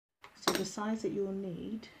the size that you'll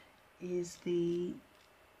need is the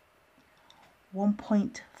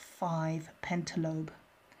 1.5 pentalobe,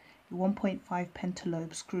 1.5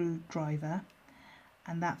 pentalobe screwdriver,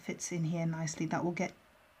 and that fits in here nicely. That will get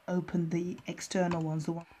open the external ones.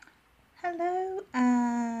 Hello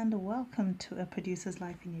and welcome to A Producer's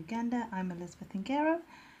Life in Uganda. I'm Elizabeth Ngero,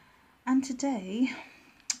 and today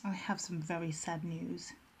I have some very sad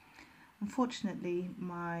news. Unfortunately,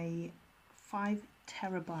 my 5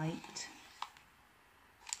 terabyte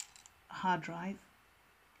hard drive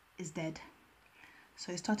is dead.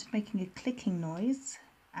 So it started making a clicking noise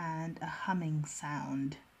and a humming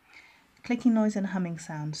sound. Clicking noise and humming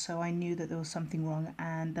sound, so I knew that there was something wrong,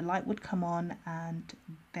 and the light would come on and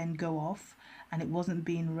then go off, and it wasn't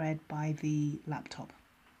being read by the laptop.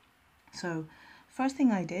 So first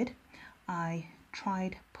thing I did, I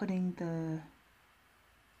tried putting the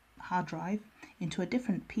hard drive into a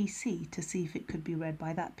different PC to see if it could be read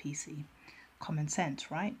by that PC. Common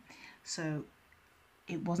sense, right? So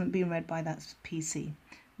it wasn't being read by that PC.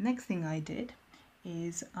 Next thing I did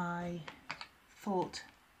is I thought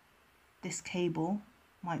this cable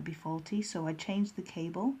might be faulty, so I changed the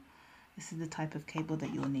cable. This is the type of cable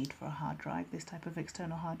that you'll need for a hard drive, this type of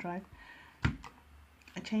external hard drive.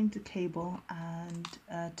 I changed the cable and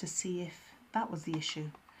to see if that was the issue,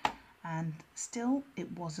 and still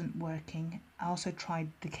it wasn't working. I also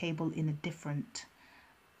tried the cable in a different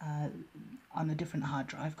on a different hard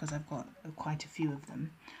drive, because I've got quite a few of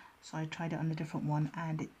them. So I tried it on a different one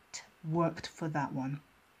and it worked for that one.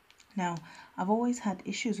 Now, I've always had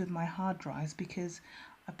issues with my hard drives because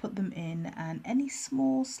I put them in and any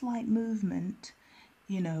small slight movement,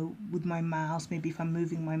 you know, with my mouse, maybe if I'm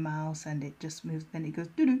moving my mouse and it just moves, then it goes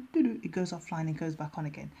doo-doo, doo-doo, it goes offline and goes back on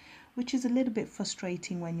again, which is a little bit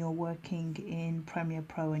frustrating when you're working in Premiere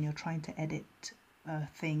Pro and you're trying to edit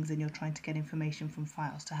things and you're trying to get information from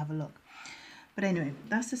files to have a look. But anyway,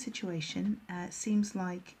 that's the situation. It seems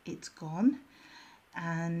like it's gone,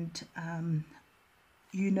 and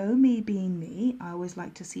you know me being me, I always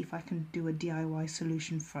like to see if I can do a DIY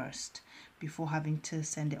solution first before having to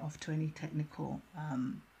send it off to any technical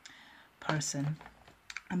person.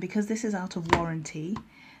 And because this is out of warranty,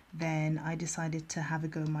 then I decided to have a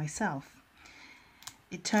go myself.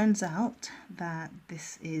 It turns out that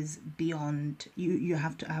this is beyond,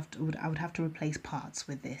 I would have to replace parts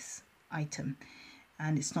with this item,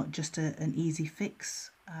 and it's not just an easy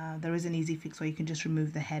fix. There is an easy fix where you can just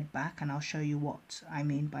remove the head back, and I'll show you what I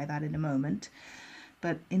mean by that in a moment.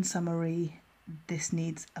 But in summary, this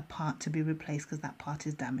needs a part to be replaced because that part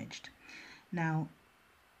is damaged. Now,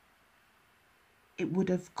 it would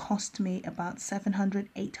have cost me about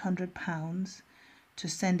 £700–800 to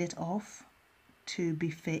send it off to be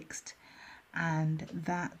fixed, and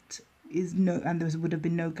that is there would have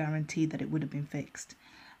been no guarantee that it would have been fixed.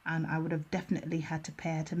 And I would have definitely had to pay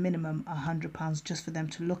at a minimum £100 just for them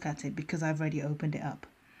to look at it, because I've already opened it up.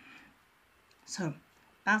 So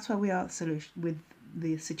that's where we are with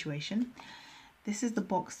the situation. This is the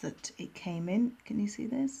box that it came in. Can you see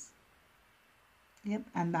this? Yep,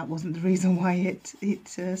 and that wasn't the reason why it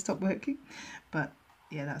stopped working, but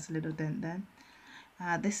yeah, that's a little dent there.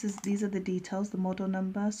 These are the details, the model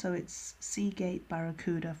number. So it's Seagate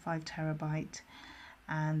Barracuda 5 terabyte.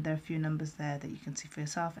 And there are a few numbers there that you can see for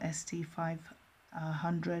yourself.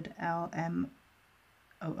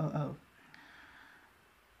 ST500LM000.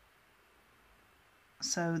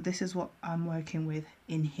 So this is what I'm working with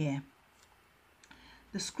in here.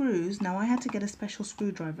 The screws, now I had to get a special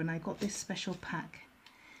screwdriver, and I got this special pack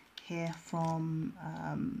here from,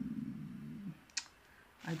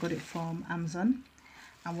 I got it from Amazon.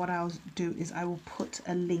 And what I'll do is I will put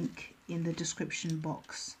a link in the description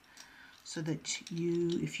box, so that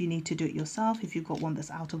if you need to do it yourself, if you've got one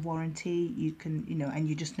that's out of warranty, you can, and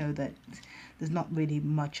you just know that there's not really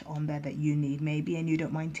much on there that you need maybe, and you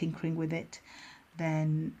don't mind tinkering with it,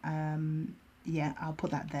 then yeah, I'll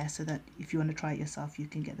put that there so that if you want to try it yourself, you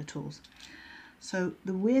can get the tools. So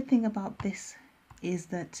the weird thing about this is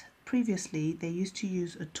that previously they used to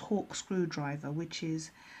use a torque screwdriver, which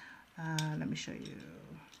is, let me show you,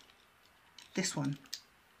 this one.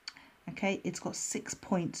 Okay, it's got 6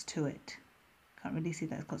 points to it. Can't really see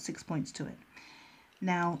that, it's got 6 points to it.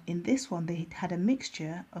 Now in this one they had a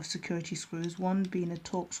mixture of security screws, one being a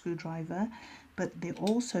torque screwdriver, but they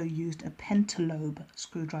also used a pentalobe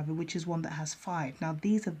screwdriver, which is one that has 5. Now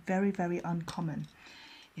these are very, very uncommon.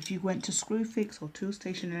 If you went to Screwfix or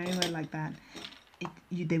Toolstation or anywhere like that,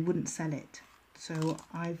 they wouldn't sell it. So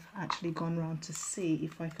I've actually gone around to see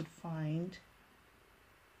if I could find,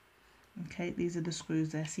 okay, these are the screws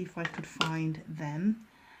there, see if I could find them,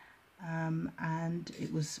 and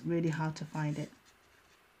it was really hard to find it.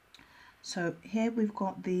 So here we've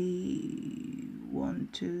got the 1,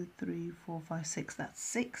 2, 3, 4, 5, 6. That's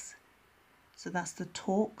 6. So that's the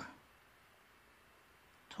torque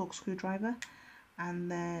screwdriver,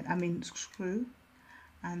 and then screw.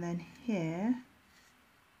 And then here,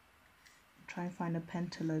 try and find a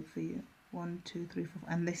pentalobe for you. 1, 2, 3, 4,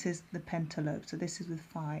 and this is the pentalobe. So this is with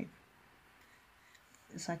 5.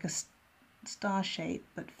 It's like a star shape,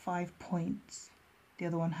 but 5 points. The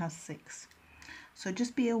other one has 6. So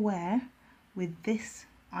just be aware with this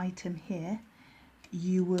item here,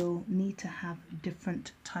 you will need to have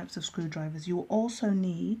different types of screwdrivers. You will also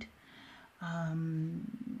need, where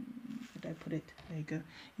did I put it? There you go.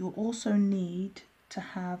 You will also need to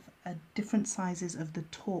have different sizes of the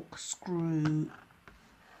torque screw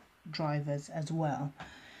drivers as well,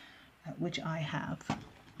 which I have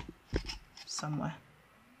somewhere.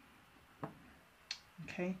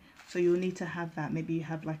 Okay, so you'll need to have that. Maybe you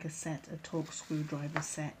have like a torque screwdriver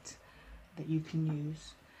set that you can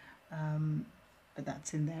use, but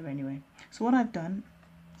that's in there anyway. So what I've done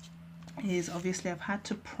is, obviously I've had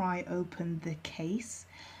to pry open the case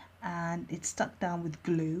and it's stuck down with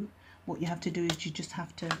glue. What you have to do is you just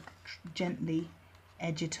have to gently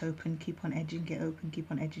edge it open, keep on edging it open,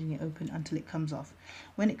 keep on edging it open until it comes off.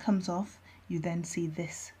 When it comes off, you then see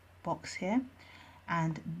this box here,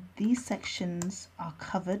 and these sections are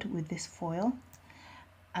covered with this foil,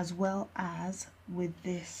 as well as with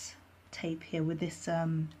this tape here, with this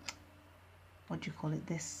what do you call it,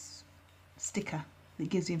 this sticker that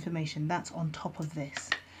gives the information. That's on top of this.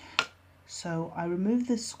 So I removed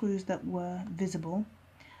the screws that were visible,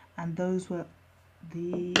 and those were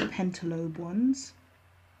the pentalobe ones,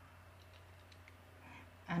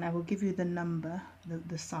 and I will give you the number,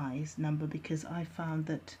 the size number, because I found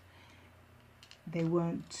that they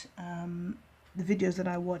weren't, the videos that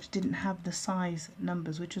I watched didn't have the size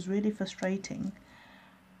numbers, which was really frustrating.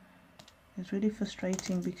 It's really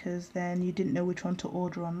frustrating because then you didn't know which one to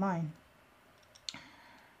order online.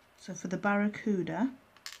 So for the Barracuda,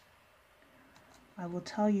 I will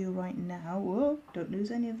tell you right now, whoa, don't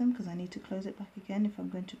lose any of them because I need to close it back again if I'm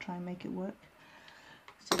going to try and make it work.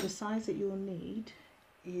 So the size that you'll need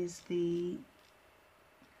is the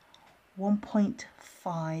 1.5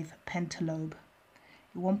 pentalobe.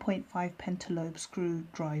 1.5 pentalobe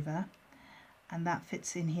screwdriver, and that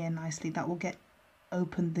fits in here nicely. That will get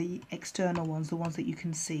open the external ones, the ones that you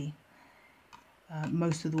can see,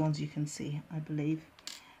 most of the ones you can see, I believe.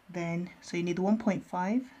 Then, so you need the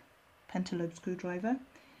 1.5 pentalobe screwdriver.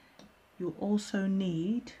 You'll also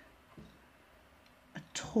need a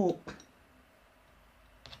torque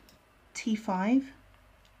T5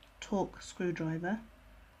 torque screwdriver.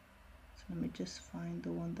 So let me just find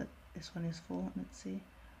the one that this one is for. Let's see,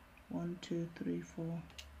 1, 2, 3, 4.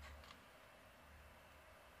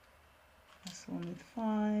 That's the one with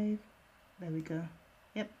 5. There we go.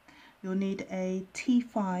 Yep. You'll need a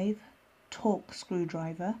T5 torque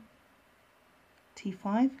screwdriver.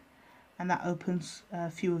 T5, and that opens a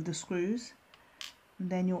few of the screws. And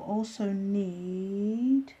then you'll also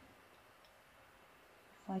need,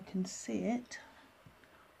 if I can see it,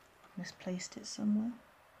 misplaced it somewhere.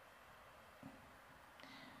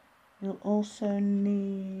 You'll also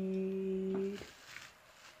need,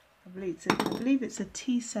 I believe it's a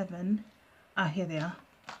T7. Ah, here they are.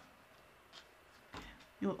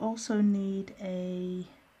 You'll also need a,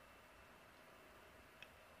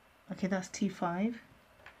 okay, that's T5.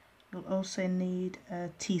 You'll also need a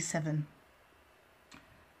T7.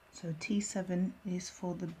 So T7 is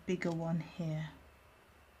for the bigger one here.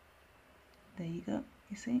 There you go,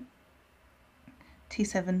 you see?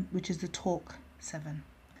 T7, which is the torque 7.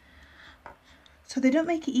 So they don't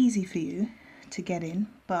make it easy for you to get in,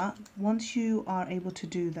 but once you are able to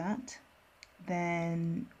do that,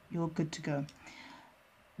 then you're good to go.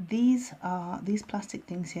 These plastic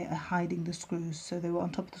things here are hiding the screws, so they were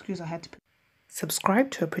on top of the screws. I had to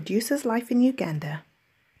subscribe to A Producer's Life in Uganda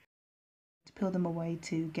to peel them away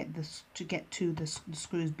to get to the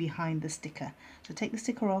screws behind the sticker. So take the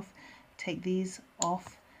sticker off, take these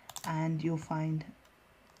off, and you'll find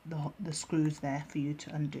the screws there for you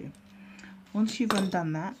to undo. Once you've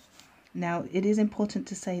undone that, now it is important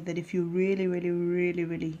to say that if you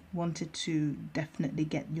really wanted to definitely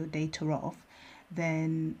get your data off,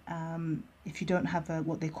 then if you don't have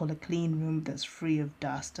what they call a clean room that's free of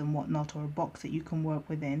dust and whatnot, or a box that you can work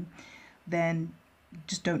within, then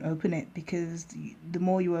just don't open it, because the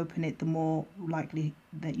more you open it, the more likely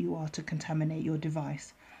that you are to contaminate your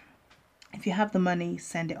device. If you have the money,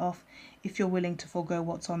 send it off. If you're willing to forego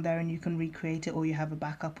what's on there and you can recreate it, or you have a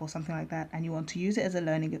backup or something like that, and you want to use it as a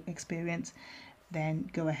learning experience, then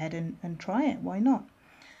go ahead and try it. Why not?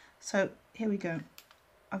 So here we go.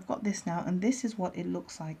 I've got this now, and this is what it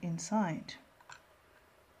looks like inside.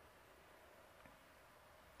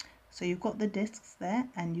 So you've got the discs there,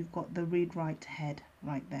 and you've got the read-write head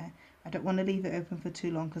right there. I don't want to leave it open for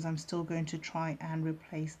too long because I'm still going to try and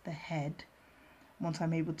replace the head once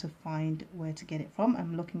I'm able to find where to get it from.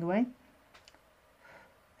 I'm looking away.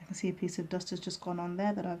 I can see a piece of dust has just gone on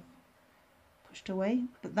there that I've pushed away,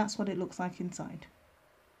 but that's what it looks like inside.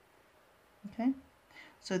 Okay,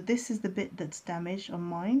 so this is the bit that's damaged on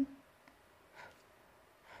mine.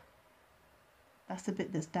 That's the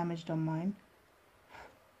bit that's damaged on mine.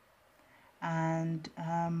 And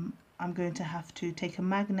I'm going to have to take a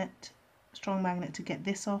magnet, strong magnet, to get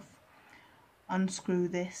this off, unscrew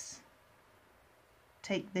this,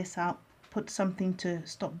 take this out, put something to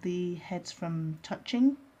stop the heads from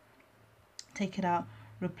touching, take it out,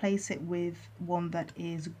 replace it with one that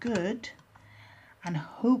is good, and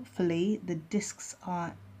hopefully the discs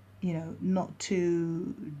are, you know, not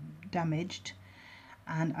too damaged,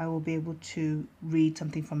 and I will be able to read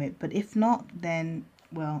something from it. But if not, then,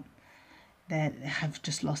 well, they have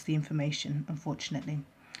just lost the information, unfortunately.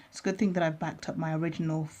 It's a good thing that I've backed up my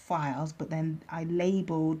original files, but then I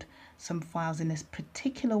labeled some files in this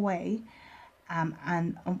particular way,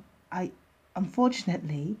 I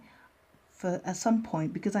unfortunately, at some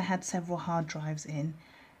point, because I had several hard drives in,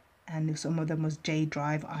 and some of them was J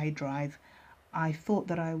drive, I drive, I thought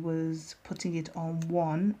that I was putting it on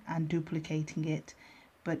one and duplicating it,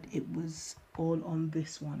 but it was all on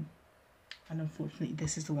this one, and unfortunately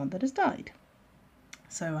this is the one that has died.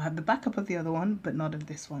 So I have the backup of the other one, but not of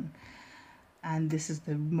this one. And this is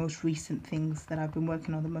the most recent things that I've been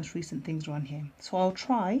working on, the most recent things are on here. So I'll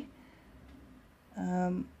try.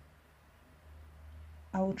 I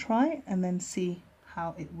will try and then see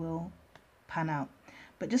how it will pan out.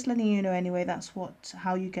 But just letting you know anyway, that's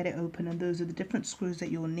how you get it open, and those are the different screws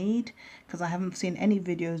that you'll need, because I haven't seen any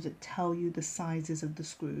videos that tell you the sizes of the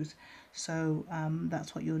screws. So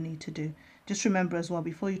that's what you'll need to do. Just remember as well,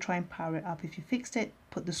 before you try and power it up, if you fixed it,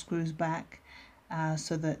 put the screws back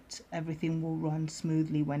so that everything will run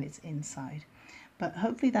smoothly when it's inside. But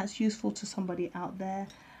hopefully that's useful to somebody out there,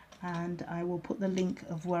 and I will put the link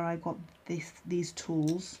of where I got these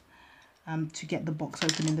tools to get the box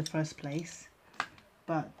open in the first place.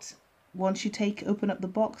 But once you open up the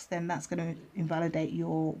box, then that's going to invalidate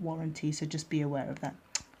your warranty, so just be aware of that.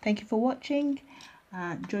 Thank you for watching.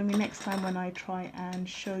 Join me next time when I try and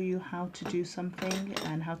show you how to do something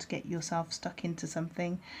and how to get yourself stuck into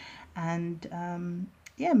something. And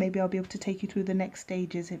yeah, maybe I'll be able to take you through the next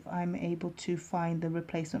stages if I'm able to find the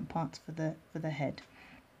replacement parts for the head.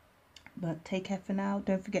 But take care for now.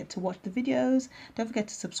 Don't forget to watch the videos. Don't forget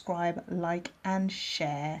to subscribe, like and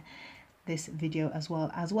share this video as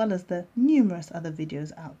well as the numerous other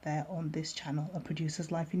videos out there on this channel, A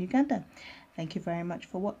Producer's Life in Uganda. Thank you very much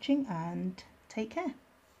for watching, and take care.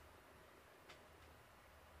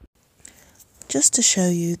 Just to show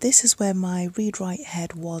you, this is where my read-write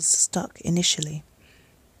head was stuck initially.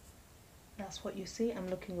 That's what you see. I'm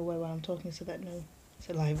looking away while I'm talking so that no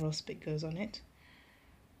saliva or spit goes on it.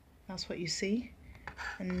 That's what you see.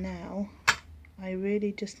 And now I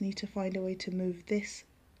really just need to find a way to move this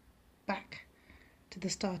back to the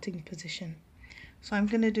starting position. So I'm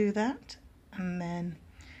going to do that, and then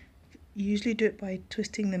usually do it by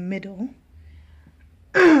twisting the middle.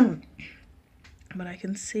 But I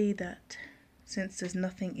can see that since there's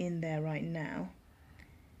nothing in there right now,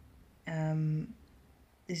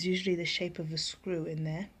 there's usually the shape of a screw in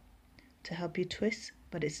there to help you twist,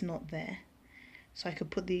 but it's not there. So I could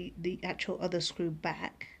put the actual other screw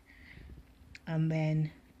back and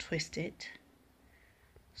then twist it.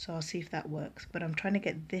 So I'll see if that works, but I'm trying to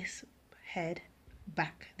get this head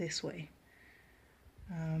back this way.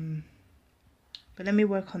 But let me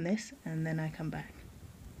work on this and then I come back.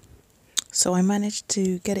 So I managed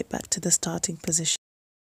to get it back to the starting position.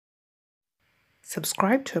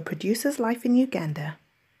 Subscribe to A Producer's Life in Uganda.